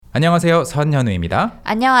안녕하세요. 선현우입니다.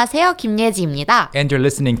 안녕하세요. 김예지입니다. And you're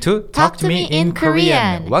listening to Talk to Me in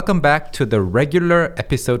Korean. Welcome back to the regular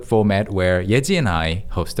episode format where Yeji and I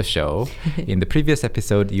host the show. In the previous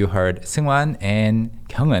episode, you heard Seungwan and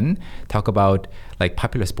Kyungin talk about like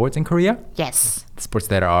popular sports in Korea. Yes. Sports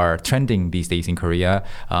that are trending these days in Korea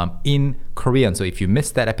in Korean. So if you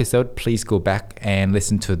missed that episode, please go back and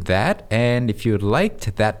listen to that. And if you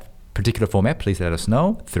liked that particular format, please let us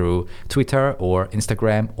know through Twitter or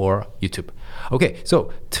Instagram or YouTube. Okay,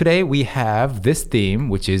 so today we have this theme,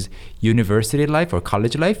 which is university life or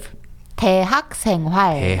college life. 대학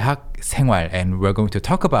생활. 대학 생활. And we're going to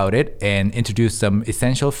talk about it and introduce some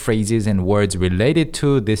essential phrases and words related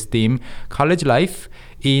to this theme, college life,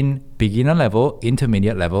 in beginner level,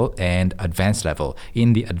 intermediate level, and advanced level.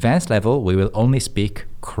 In the advanced level, we will only speak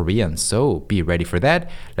Korean. So be ready for that.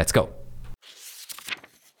 Let's go.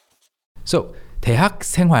 So, 대학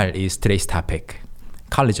생활 is today's topic.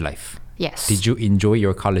 College life. Yes. Did you enjoy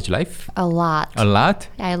your college life? A lot. A lot?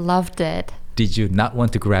 I loved it. Did you not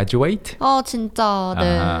want to graduate? 진짜.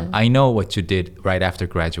 네. I know what you did right after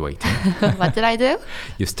graduating. What did I do?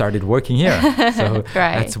 You started working here. So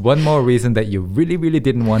Right. that's one more reason that you really, really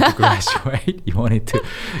didn't want to graduate. You wanted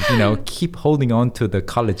to, keep holding on to the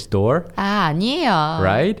college door. 아니에요.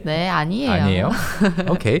 Right? 네, 아니에요. 아니에요?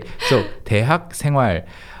 Okay. So, 대학 생활.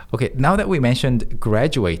 Okay, now that we mentioned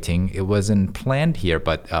graduating, it wasn't planned here,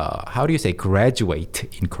 but how do you say graduate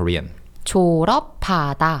in Korean?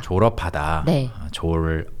 졸업하다. 졸업하다. 네.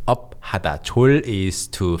 졸업하다. 졸 is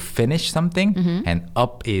to finish something, and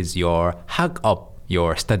up is your 학업,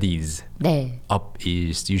 your studies. 네. Up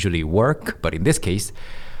is usually work, but in this case,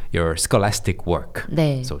 your scholastic work.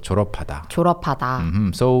 네. So 졸업하다.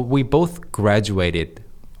 졸업하다. So we both graduated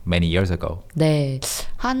many years ago. 네.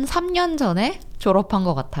 한 3년 전에 졸업한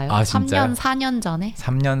것 같아요. 아, 진짜요? 3년, 4년 전에.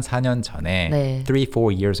 3년, 4년 전에, 네.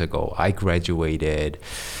 3-4 years ago, I graduated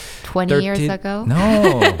 20 years ago?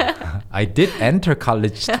 No, I did enter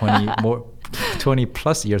college 20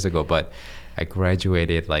 plus years ago, but I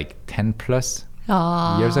graduated like 10 plus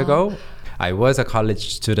years ago. I was a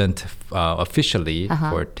college student officially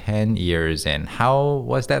for 10 years. And how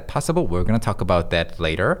was that possible? We're going to talk about that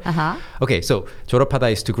later. Okay, so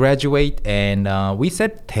졸업하다 is to graduate. And we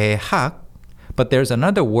said 대학, but there's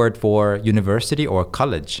another word for university or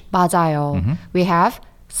college. 맞아요. We have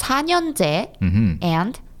 4년제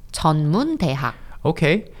and 전문대학.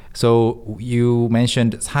 Okay, so you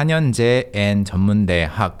mentioned 4년제 and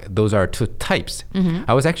전문대학. Those are two types.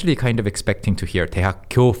 I was actually kind of expecting to hear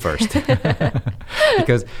대학교 first.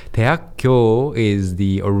 Because 대학교 is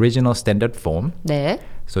the original standard form. 네.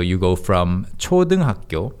 So you go from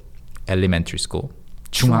초등학교, elementary school,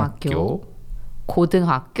 중학교,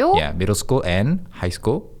 고등학교, yeah, middle school and high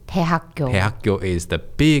school. 대학교. 대학교 is the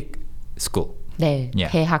big school. 네, Yeah.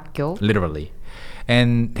 대학교. Literally.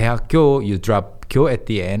 And 대학교, you drop 교 at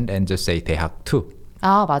the end and just say 대학2.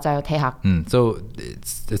 아, 맞아요. 대학. So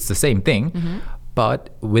it's the same thing.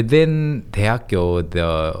 But within 대학교,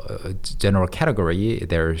 the general category,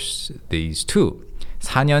 there's these two.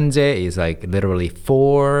 4년제 is like literally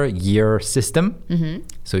 4-year system.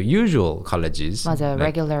 So usual colleges, 맞아요.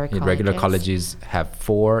 like regular colleges have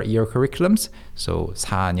 4-year curriculums. So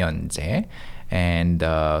 4년제. And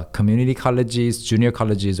community colleges, junior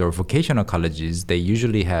colleges, or vocational colleges, they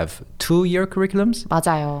usually have 2-year curriculums.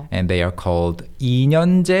 맞아요. And they are called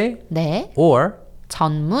 2년제 네. or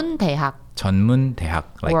전문대학. 전문대학.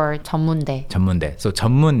 Like or 전문대. 전문대. So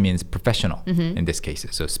전문 means professional in this case.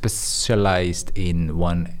 So specialized in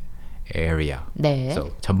one area. 네.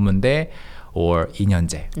 So 전문대 or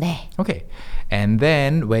 2년제. 네. Okay. And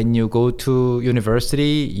then when you go to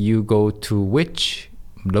university, you go to which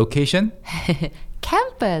location?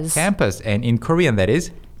 캠퍼스. Campus. And in Korean, that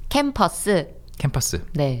is 캠퍼스. campus.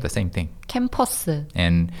 네. The same thing. 캠퍼스.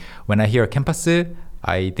 And when I hear campus,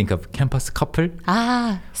 I think of campus couple.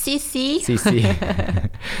 아, CC. CC.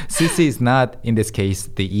 CC is not, in this case,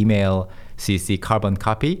 the email CC carbon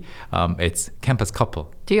copy. It's campus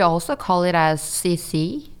couple. Do you also call it as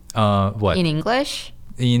CC What? in English?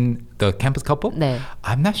 In the campus couple? 네.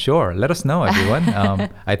 I'm not sure. Let us know, everyone.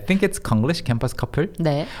 I think it's Konglish campus couple.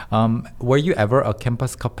 네. Were you ever a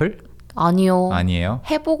campus couple? 아니요. 아니에요?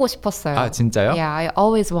 해보고 싶었어요. 아, 진짜요? Yeah, I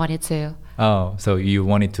always wanted to. Oh, so you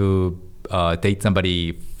wanted to date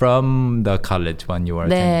somebody from the college when you were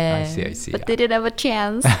네. attending. I see. But didn't have a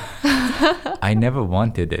chance. I never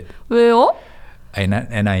wanted it. 왜요?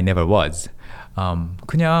 And I never was.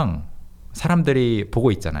 그냥 사람들이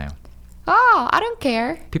보고 있잖아요. I don't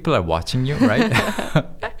care. People are watching you, right?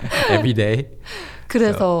 Every day.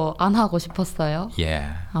 그래서 안 하고 싶었어요.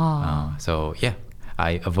 Yeah. 아. So yeah,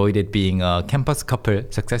 I avoided being a campus couple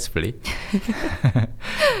successfully.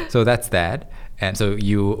 So that's that. And so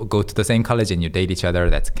you go to the same college and you date each other.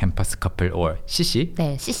 That's campus couple or 시시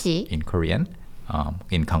네, 시시. in Korean,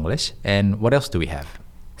 in Konglish. And what else do we have?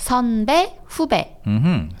 선배, 후배.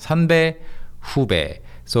 선배, 후배.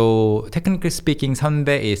 So technically speaking,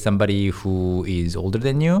 선배 is somebody who is older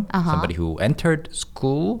than you, somebody who entered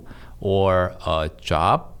school or a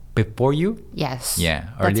job before you. Yes. Yeah,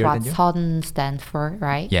 That's earlier what than you. 선 stands for,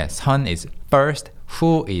 right? Yeah, 선 is first,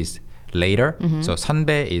 후 is later. So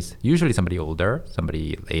선배 is usually somebody older,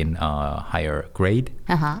 somebody in a higher grade.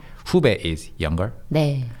 후배 is younger.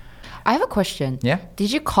 네. I have a question. Yeah?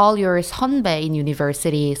 Did you call your 선배 in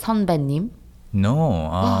university 선배님?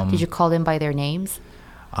 No. Did you call them by their names?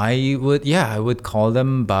 I would call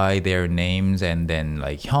them by their names and then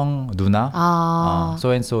like 형, 누나. So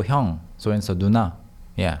and so 형, so and so 누나.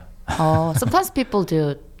 Yeah. Oh, sometimes people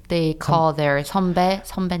do. They call their 선배,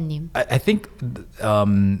 선배님. I think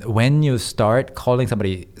when you start calling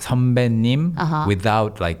somebody 선배님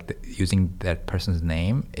without like using that person's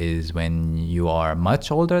name is when you are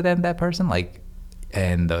much older than that person, like,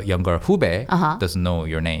 and the younger 후배 doesn't know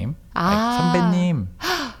your name. Like 선배님.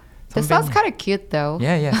 That sounds kind of cute though.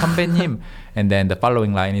 Yeah, 선배님. And then the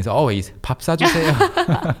following line is always 밥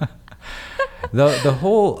사주세요. The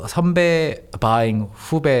whole 선배 buying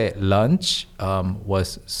후배 lunch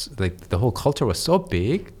was like the whole culture was so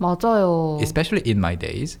big. 맞아요. Especially in my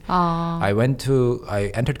days. I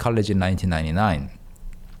entered college in 1999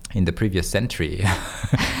 in the previous century.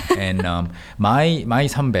 And my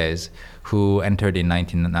선배s who entered in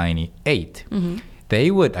 1998, they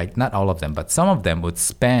would, like, not all of them, but some of them would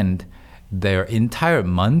spend their entire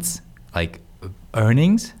month's like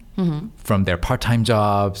earnings from their part-time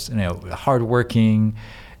jobs, hardworking,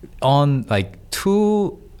 on like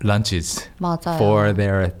 2 lunches 맞아요. for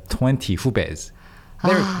their 20 후배s.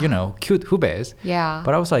 They're, cute 후배s. Yeah.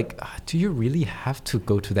 But I was like, do you really have to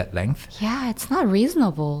go to that length? Yeah, it's not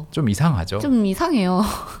reasonable. 좀 이상하죠? 좀 이상해요.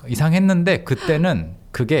 이상했는데 그때는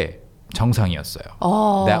그게 정상이었어요.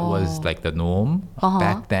 Oh. That was like the norm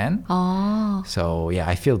back then. So yeah,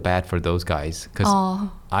 I feel bad for those guys because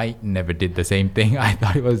I never did the same thing. I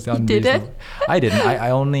thought it was unreasonable. Did it? I didn't. I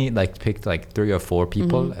only like picked like 3 or 4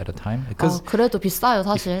 people at a time. Because 그래도 비싸요,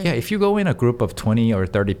 사실. if you go in a group of 20 or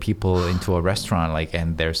 30 people into a restaurant, like,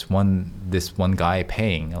 and there's this one guy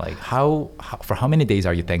paying, like, how for how many days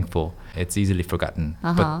are you thankful? It's easily forgotten.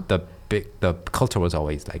 But the culture was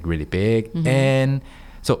always like really big. And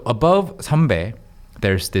so above 선배,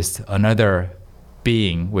 there's this another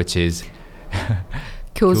being which is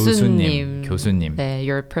교수님. 교수님. 네,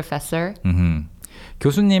 your professor.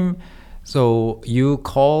 교수님. So you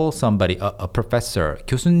call somebody a professor,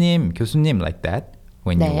 교수님 like that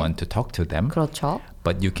when 네. you want to talk to them. 그렇죠.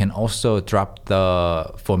 But you can also drop the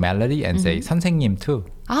formality and say 선생님 too.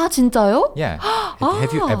 아, 진짜요? Yeah.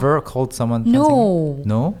 Have you ever called someone No. 선생님?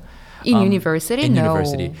 No. In university? In No.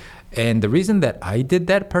 university. And the reason that I did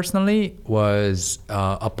that personally was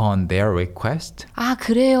upon their request. 아,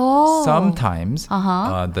 그래요? Sometimes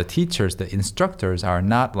the teachers, the instructors are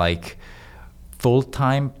not like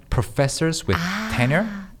full-time professors with tenure.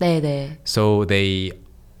 네네. So they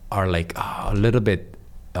are like a little bit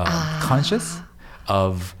conscious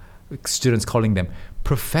of students calling them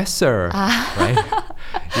professor, right?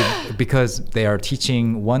 Because they are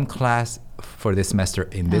teaching one class for this semester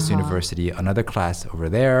in this university, another class over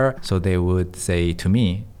there. So they would say to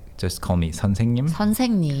me, just call me 선생님.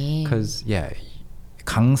 선생님. Because, yeah,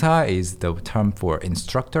 강사 is the term for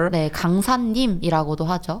instructor. 네, 강사님이라고도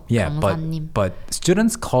하죠. Yeah, 강사님. but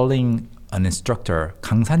students calling an instructor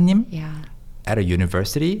강사님 Yeah. at a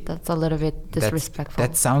university, That's a little bit disrespectful.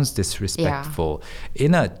 that sounds disrespectful.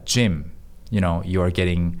 In a gym, you are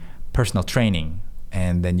getting personal training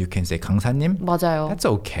and then you can say 강사님. 맞아요. That's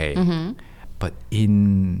okay. But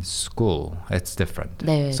in school, it's different.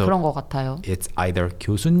 네, So 그런 것 같아요. it's either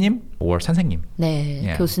교수님 or 선생님. 네,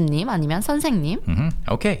 Yeah. 교수님 아니면 선생님.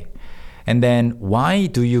 Okay. And then why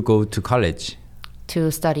do you go to college?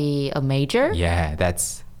 To study a major. Yeah,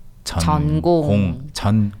 that's 전공.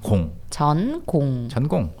 전공.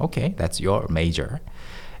 전공. Okay, that's your major.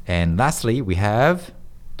 And lastly, we have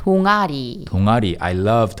동아리. 동아리. I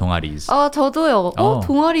love 동아리s. 저도요.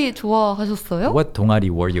 동아리 좋아하셨어요? What 동아리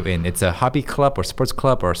were you in? It's a hobby club or sports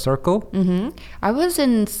club or circle? I was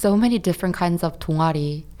in so many different kinds of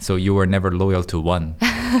동아리. So you were never loyal to one.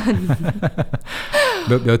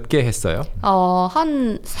 몇 개 했어요?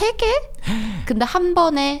 한 3개? 근데 한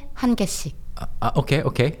번에 한 개씩.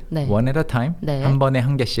 Okay. 네. One at a time. 네. 한 번에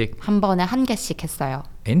한 개씩. 한 번에 한 개씩 했어요.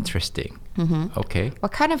 Interesting. Okay.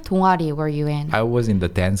 What kind of 동아리 were you in? I was in the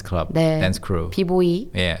dance club, 네. dance crew. 비보이.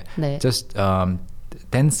 Yeah. 네. Just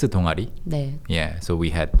dance 동아리. 네. Yeah. So we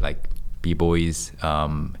had like b-boys,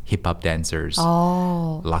 hip hop dancers,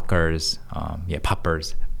 lockers,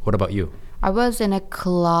 poppers. What about you? I was in a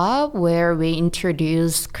club where we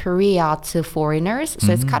introduced Korea to foreigners.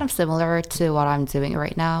 So it's kind of similar to what I'm doing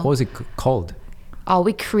right now. What was it called?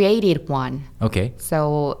 We created one. Okay.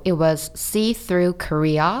 So it was See Through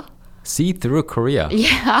Korea. See Through Korea.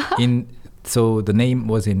 Yeah. So the name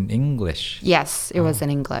was in English. Yes, it was in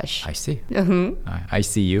English. I see. I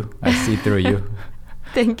see you. I see through you.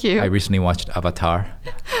 Thank you. I recently watched Avatar.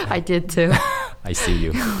 I did too. I see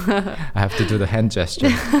you. I have to do the hand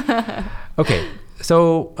gesture. Okay,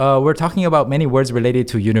 so we're talking about many words related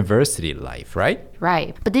to university life, right?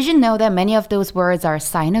 Right. But did you know that many of those words are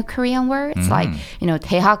Sino-Korean words? Like,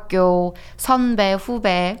 대학교, 선배,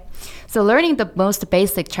 후배. So learning the most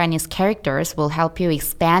basic Chinese characters will help you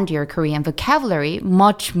expand your Korean vocabulary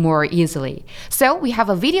much more easily. So we have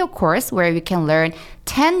a video course where you can learn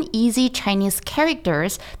 10 easy Chinese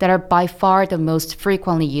characters that are by far the most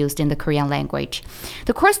frequently used in the Korean language.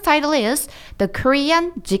 The course title is The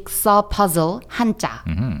Korean Jigsaw Puzzle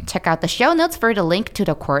한자. Check out the show notes for the link to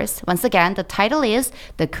the course. Once again, the title is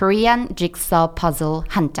The Korean Jigsaw Puzzle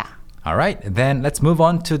한자. All right, then let's move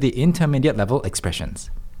on to the intermediate level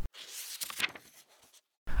expressions.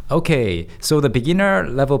 Okay, so the beginner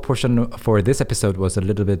level portion for this episode was a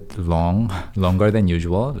little bit longer than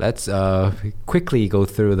usual. Let's quickly go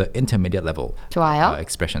through the intermediate level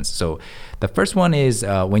expressions. So the first one is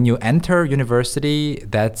when you enter university,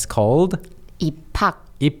 that's called 입학.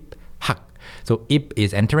 입학. So 입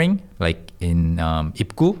is entering, like in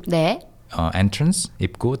입구, 네. entrance,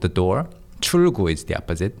 입구, the door. 출구 is the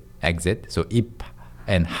opposite, exit. So 입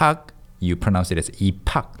and 학, you pronounce it as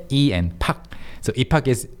입학, E and 팍. So 입학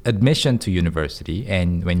is admission to university,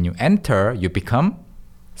 and when you enter, you become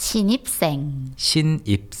신입생.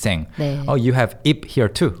 신입생. 네. Oh, you have 입 here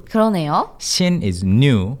too. 그러네요. 신 is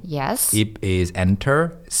new. Yes. 입 is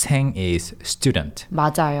enter. 생 is student.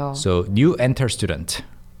 맞아요. So new enter student.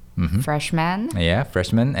 Freshman. Yeah,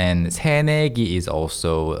 freshman. And 새내기 is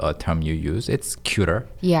also a term you use. It's cuter.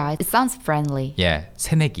 Yeah, it sounds friendly. Yeah,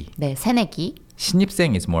 새내기. 네, 새내기.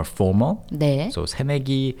 신입생 is more formal. 네. So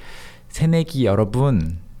새내기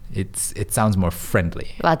여러분, it sounds more friendly.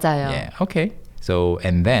 맞아요. Yeah, okay. So,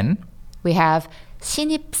 and then We have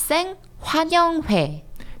신입생 환영회.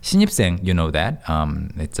 신입생, you know that.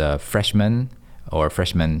 It's a freshman or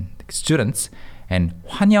freshman students. And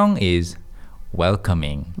환영 is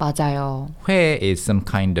welcoming. 맞아요. 회 is some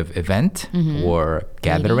kind of event or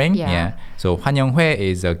gathering. Meeting, yeah. So 환영회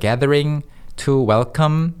is a gathering to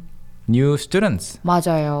welcome new students.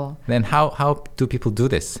 맞아요. Then how do people do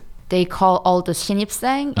this? They call all the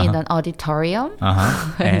신입생 in an auditorium.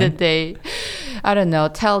 And then they, I don't know,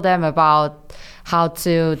 tell them about how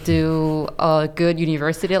to do a good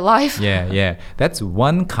university life. Yeah. That's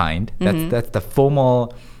one kind. That's the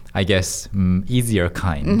formal, I guess, easier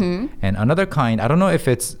kind. And another kind, I don't know if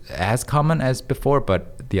it's as common as before,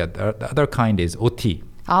 but the other kind is OT.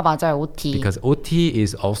 아, 맞아요. OT. Because OT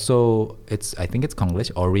is also, I think it's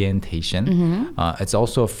Konglish, orientation. It's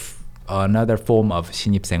also another form of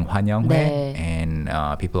신입생 환영회. 네. And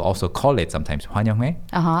people also call it sometimes 환영회.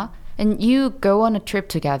 Uh-huh. And you go on a trip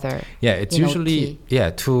together. Yeah, it's in usually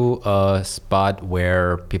OT. to a spot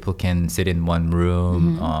where people can sit in one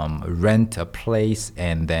room, rent a place,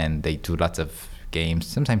 and then they do lots of games,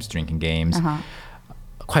 sometimes drinking games,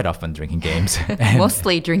 quite often drinking games. And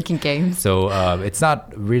Mostly drinking games. so it's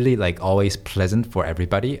not really like always pleasant for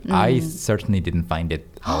everybody. I certainly didn't find it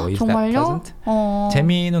always that 정말요? pleasant.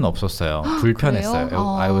 재미는 없었어요. 불편했어요.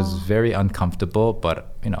 그래요? I was very uncomfortable, but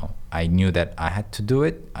I knew that I had to do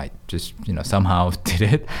it. I just somehow did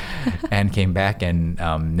it and came back and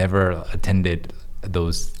never attended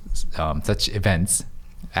those such events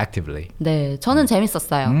actively. 네, 저는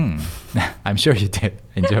재밌었어요. I'm sure you did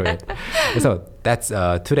enjoy it. So that's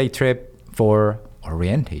a 2-day trip for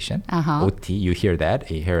orientation. OT, you hear that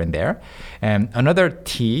here and there. And another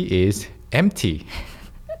T is empty.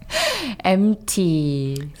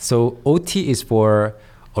 MT. So OT is for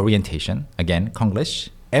orientation. Again, Konglish.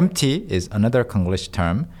 MT is another Konglish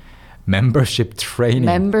term. Membership training.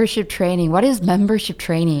 Membership training. What is membership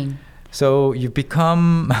training? So you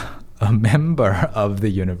become a member of the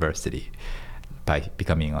university by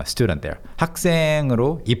becoming a student there.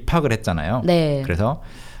 학생으로 입학을 했잖아요. 네. 그래서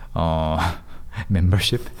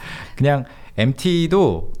membership 그냥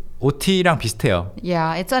MT도 OT랑 비슷해요.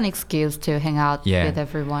 Yeah, it's an excuse to hang out Yeah. with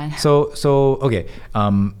everyone. So okay.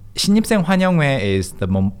 신입생 환영회 is the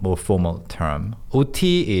more formal term.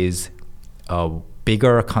 OT is a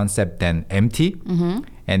bigger concept than MT.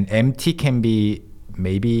 And MT can be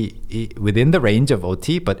maybe within the range of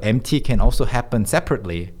OT, but MT can also happen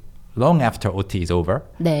separately long after OT is over.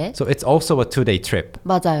 네. So it's also a 2-day trip.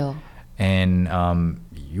 맞아요. And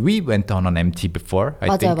we went on an MT before,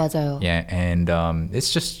 I think. 맞아요. Yeah, and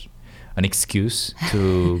it's just an excuse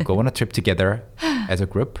to go on a trip together as a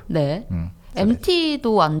group. 네.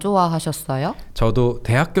 MT도 안 좋아하셨어요? 저도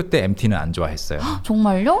대학교 때 MT는 안 좋아했어요.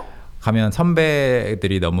 정말요? 가면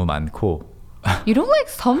선배들이 너무 많고 You don't like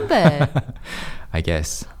선배. I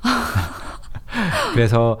guess.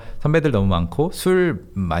 그래서 선배들 너무 많고 술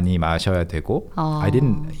많이 마셔야 되고 I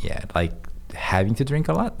didn't like having to drink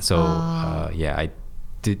a lot. So I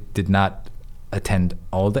did not attend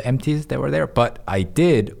all the MTs that were there, but I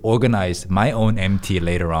did organize my own MT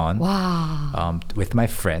later on 와. with my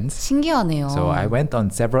friends. 신기하네요. So I went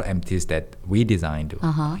on several MTs that we designed,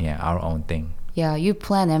 our own thing. Yeah, you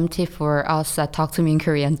plan MT for us at Talk to Me in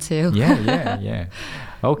Korean too. Yeah.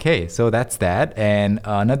 Okay, so that's that. And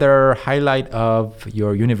another highlight of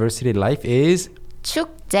your university life is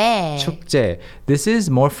축제. 축제. This is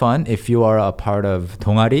more fun if you are a part of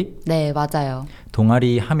동아리. 네, 맞아요.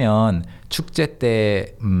 동아리 하면 축제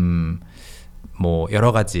때 뭐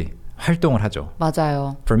여러 가지 활동을 하죠.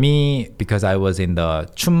 맞아요. For me, because I was in the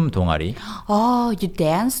춤 동아리. Oh, you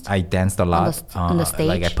danced? I danced a lot. On the stage?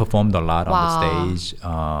 Like I performed a lot Wow. on the stage.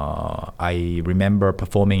 I remember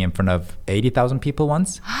performing in front of 80,000 people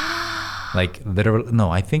once. Like literally, no,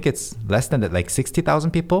 I think it's less than that, like 60,000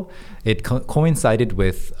 people. It coincided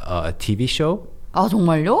with a TV show. 아,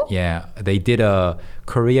 정말요? Yeah, they did a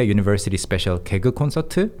Korea University special 개그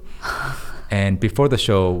콘서트. And before the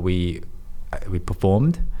show, we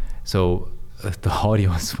performed. So the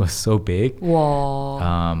audience was so big.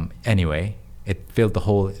 와. Anyway, it filled the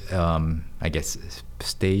whole, I guess,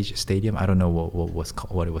 stadium. I don't know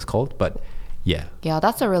what it was called, but yeah. Yeah,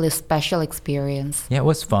 that's a really special experience. Yeah, it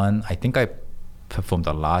was fun. I think I performed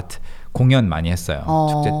a lot. 공연 많이 했어요.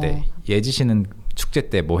 축제 때. 예지 씨는 축제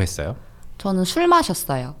때 뭐 했어요? 저는 술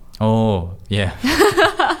마셨어요. Oh, yeah.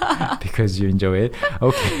 Because you enjoy it.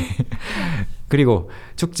 Okay. 그리고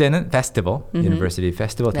축제는 festival, university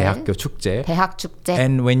festival, 네. 대학교 축제. 대학 축제.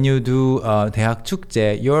 And when you do 대학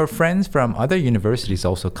축제, your friends from other universities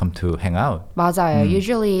also come to hang out. 맞아요.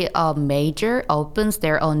 Usually a major opens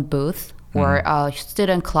their own booth or a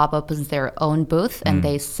student club opens their own booth and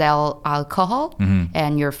they sell alcohol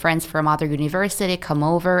and your friends from other university come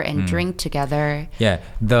over and drink together. Yeah,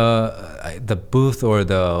 the booth or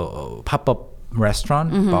the pop-up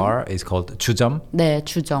restaurant bar is called 주점. 네,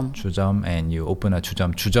 주점. 주점, and you open a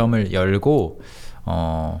주점. 주점을 열고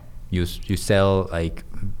you sell like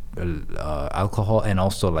alcohol and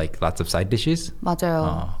also like lots of side dishes.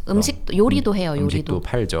 맞아요. 요리도 해요. 요리도. 음식도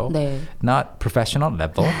팔죠. 네. Not professional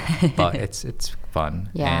level, but it's fun.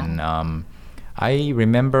 Yeah. And I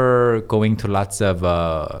remember going to lots of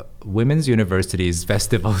women's universities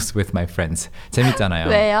festivals with my friends. 재밌잖아요.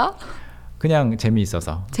 왜요? 그냥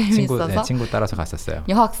재미있어서. 재미있어서? 친구 따라서 갔었어요.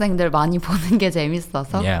 여학생들 많이 보는 게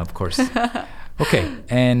재밌어서. Yeah, of course. Okay,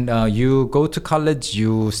 and you go to college,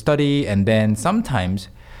 you study, and then sometimes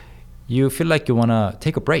you feel like you want to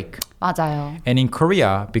take a break. 맞아요. And in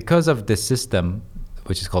Korea, because of this system,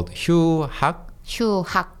 which is called 휴학,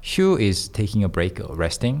 휴학. 휴 is taking a break,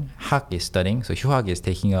 resting. 학 is studying. So 휴학 is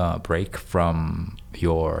taking a break from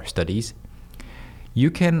your studies. You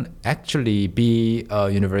can actually be a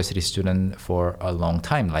university student for a long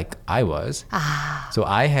time, like I was. So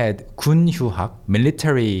I had 군 휴학,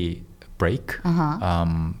 military break,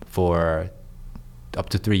 for up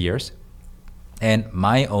to 3 years. And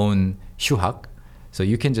my own 휴학. So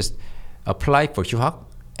you can just apply for 휴학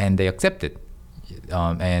and they accept it.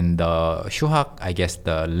 And the 휴학, I guess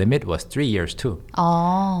the limit was 3 years too.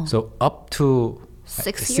 어. So up to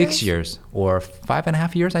 6 years or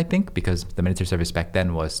 5.5 years, I think, because the military service back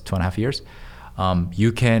then was 2.5 years.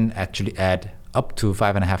 You can actually add up to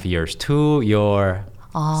 5.5 years to your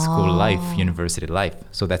school life, university life.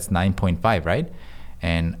 So that's 9.5, right?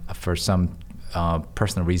 And for some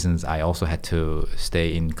personal reasons, I also had to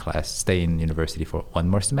stay in university for one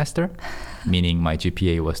more semester, meaning my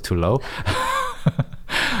GPA was too low.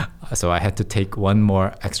 So I had to take one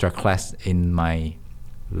more extra class in my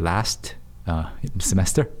last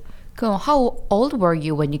semester. 그럼 how old were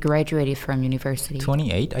you when you graduated from university?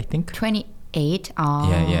 28, I think. 28? 아,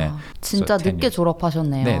 Yeah. 진짜 So 10 늦게 years.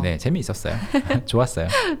 졸업하셨네요. 네, 재미있었어요. 좋았어요.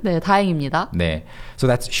 네, 다행입니다. 네. So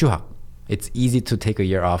that's 휴학. It's easy to take a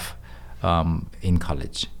year off in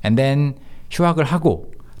college. And then 휴학을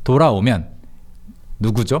하고 돌아오면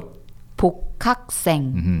누구죠?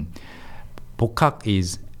 복학생. 복학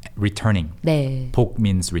is returning. 네. 복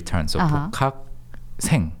means return. So 아하.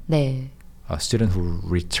 복학생. 네. A student who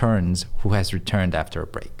returns, who has returned after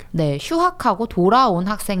a break. 네, 휴학하고 돌아온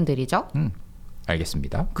학생들이죠.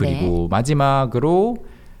 알겠습니다. 그리고 마지막으로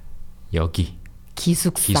여기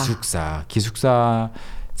기숙사. 기숙사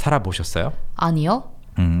살아보셨어요? 아니요.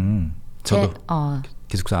 저도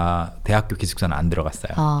기숙사 대학교 기숙사는 안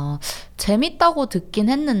들어갔어요. 재밌다고 듣긴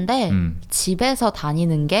했는데 집에서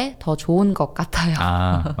다니는 게 더 좋은 것 같아요.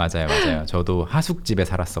 맞아요. 저도 하숙집에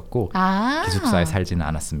살았었고 기숙사에 살지는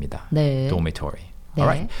않았습니다. 네. Dormitory. 네.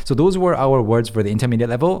 Alright. So those were our words for the intermediate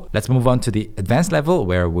level. Let's move on to the advanced level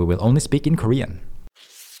where we will only speak in Korean.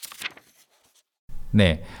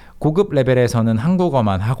 네. 고급 레벨에서는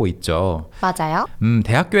한국어만 하고 있죠. 맞아요.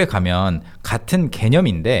 대학교에 가면 같은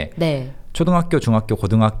개념인데 네. 초등학교, 중학교,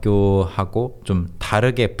 고등학교하고 좀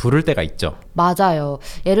다르게 부를 때가 있죠. 맞아요.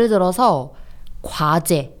 예를 들어서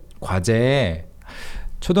과제.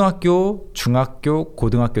 초등학교, 중학교,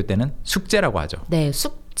 고등학교 때는 숙제라고 하죠. 네,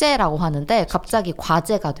 숙제라고 하는데 갑자기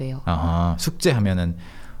과제가 돼요. 숙제 하면은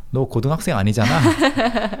너 고등학생 아니잖아.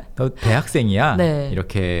 너 대학생이야. 네.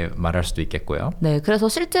 이렇게 말할 수도 있겠고요. 네, 그래서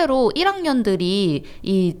실제로 1학년들이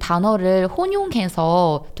이 단어를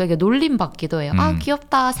혼용해서 되게 놀림받기도 해요.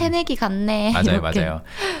 귀엽다. 새내기 같네. 맞아요.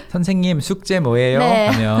 선생님 숙제 뭐예요? 네.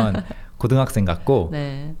 하면 고등학생 같고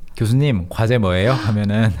네. 교수님 과제 뭐예요?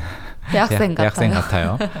 하면은 대학생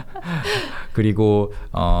같아요. 그리고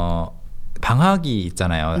방학이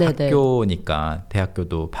있잖아요. 네네. 학교니까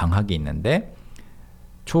대학교도 방학이 있는데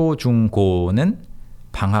초, 중, 고는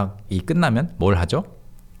방학이 끝나면 뭘 하죠?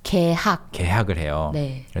 개학을 해요.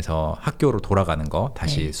 네. 그래서 학교로 돌아가는 거,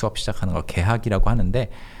 다시 네. 수업 시작하는 걸 개학이라고 하는데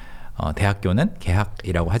대학교는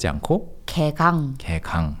개학이라고 하지 않고 개강,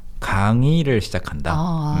 강의를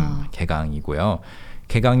시작한다. 개강이고요.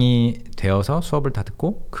 개강이 되어서 수업을 다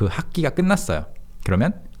듣고 그 학기가 끝났어요.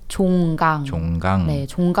 그러면 종강. 네,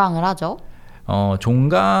 종강을 하죠.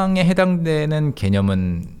 종강에 해당되는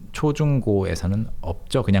개념은 초중고에서는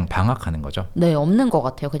없죠. 그냥 방학하는 거죠. 네, 없는 것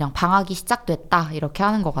같아요. 그냥 방학이 시작됐다 이렇게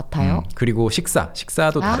하는 것 같아요. 그리고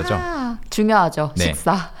식사도 다르죠. 중요하죠. 네.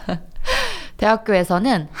 식사.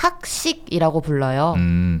 대학교에서는 학식이라고 불러요.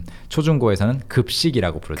 초중고에서는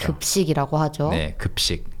급식이라고 부르죠. 급식이라고 하죠. 네,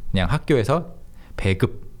 급식. 그냥 학교에서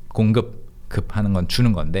배급, 공급, 급하는 건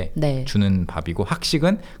주는 건데 네. 주는 밥이고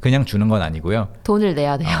학식은 그냥 주는 건 아니고요. 돈을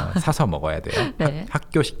내야 돼요. 사서 먹어야 돼요. 네.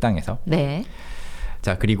 학교 식당에서. 네.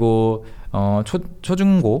 자, 그리고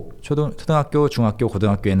초중고, 초등학교, 중학교,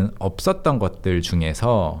 고등학교에는 없었던 것들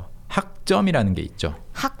중에서 학점이라는 게 있죠.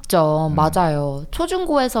 학점, 맞아요.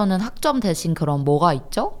 초중고에서는 학점 대신 그럼 뭐가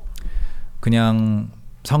있죠? 그냥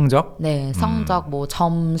성적? 네, 성적, 뭐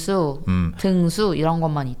점수, 등수 이런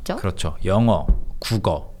것만 있죠? 그렇죠. 영어,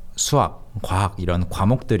 국어, 수학, 과학 이런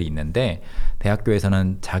과목들이 있는데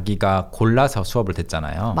대학교에서는 자기가 골라서 수업을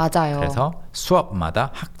듣잖아요. 맞아요. 그래서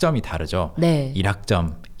수업마다 학점이 다르죠. 네.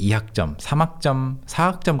 1학점, 2학점, 3학점,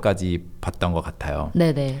 4학점까지 봤던 것 같아요.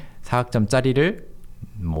 네네. 4학점짜리를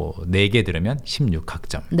뭐 4개 들으면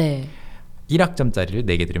 16학점. 네. 1학점짜리를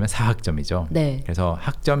 4개 들으면 4학점이죠. 네. 그래서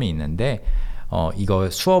학점이 있는데 이거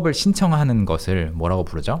수업을 신청하는 것을 뭐라고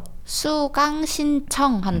부르죠? 수강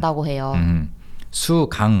신청한다고 해요.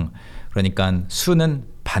 수강. 그러니까 수는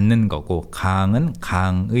받는 거고 강은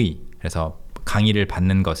강의. 그래서 강의를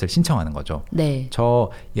받는 것을 신청하는 거죠. 네.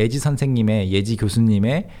 저 예지 선생님의, 예지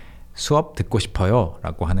교수님의 수업 듣고 싶어요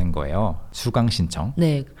라고 하는 거예요. 수강 신청.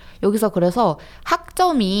 네. 여기서 그래서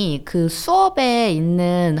학점이 그 수업에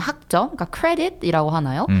있는 학점, 그러니까 크레딧이라고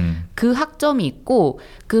하나요? 그 학점이 있고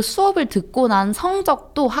그 수업을 듣고 난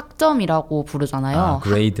성적도 학점이라고 부르잖아요.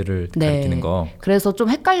 그레이드를 가리키는 거. 그래서 좀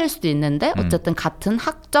헷갈릴 수도 있는데 어쨌든 같은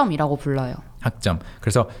학점이라고 불러요. 학점.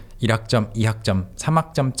 그래서 1학점, 2학점,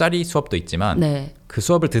 3학점짜리 수업도 있지만 네. 그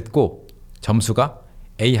수업을 듣고 점수가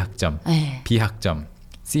A학점, 네. B학점,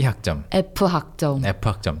 C학점, F학점.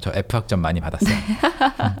 F학점. 저 F학점 많이 받았어요.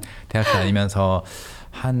 대학 다니면서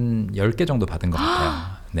한 10개 정도 받은 것 같아요.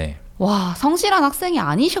 네. 와, 성실한 학생이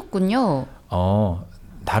아니셨군요.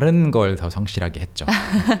 다른 걸 더 성실하게 했죠.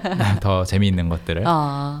 더 재미있는 것들을.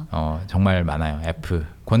 정말 많아요. F.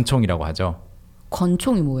 권총이라고 하죠.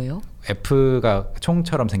 권총이 뭐예요? F가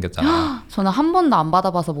총처럼 생겼잖아요. 저는 한 번도 안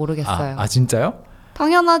받아봐서 모르겠어요. 진짜요?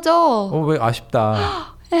 당연하죠. 왜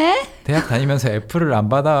아쉽다. 에? 대학 다니면서 F를 안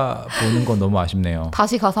받아보는 건 너무 아쉽네요.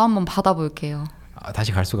 다시 가서 한번 받아볼게요.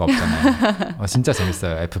 다시 갈 수가 없잖아요. 진짜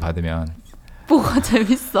재밌어요. F 받으면. 뭐가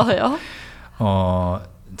재밌어요?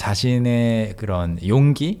 자신의 그런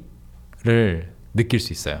용기를 느낄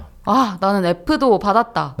수 있어요. 나는 F도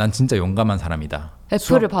받았다. 난 진짜 용감한 사람이다.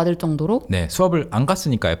 F를 받을 정도로? 네, 수업을 안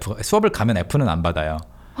갔으니까 수업을 가면 F는 안 받아요.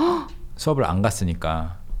 수업을 안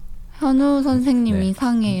갔으니까 현우 선생님 네.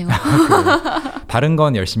 이상해요. 다른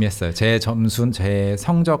건 열심히 했어요. 제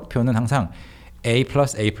성적표는 항상 A+, A+,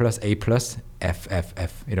 A+, F, F,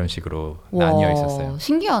 F 이런 식으로 나뉘어 있었어요.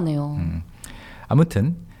 신기하네요.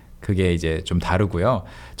 아무튼 그게 이제 좀 다르고요.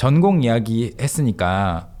 전공 이야기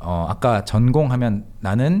했으니까 아까 전공하면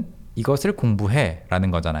나는 이것을 공부해라는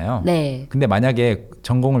거잖아요. 네. 근데 만약에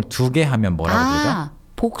전공을 2개 하면 뭐라고 부르죠?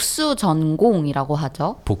 복수 전공이라고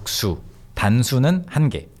하죠. 복수. 단수는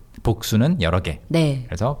 1개, 복수는 여러 개. 네.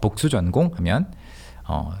 그래서 복수 전공 하면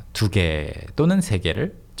 2개 또는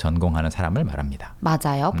 3개를 전공하는 사람을 말합니다.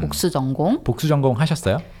 맞아요. 복수 전공. 복수 전공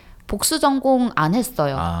하셨어요? 복수 전공 안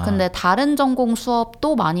했어요. 근데 다른 전공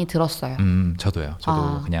수업도 많이 들었어요. 저도요.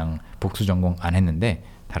 저도 그냥 복수 전공 안 했는데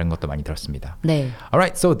다른 것도 많이 들었습니다. 네.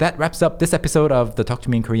 Alright, so that wraps up this episode of the Talk to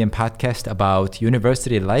Me in Korean podcast about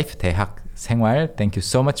university life, 대학 생활. Thank you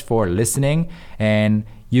so much for listening, and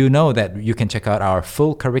you know that you can check out our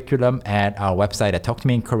full curriculum at our website at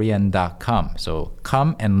talktomeinkorean.com. So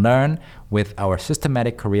come and learn with our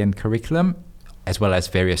systematic Korean curriculum as well as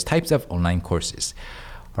various types of online courses.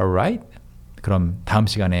 Alright, 그럼 다음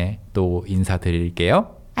시간에 또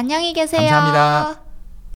인사드릴게요. 안녕히 계세요. 감사합니다.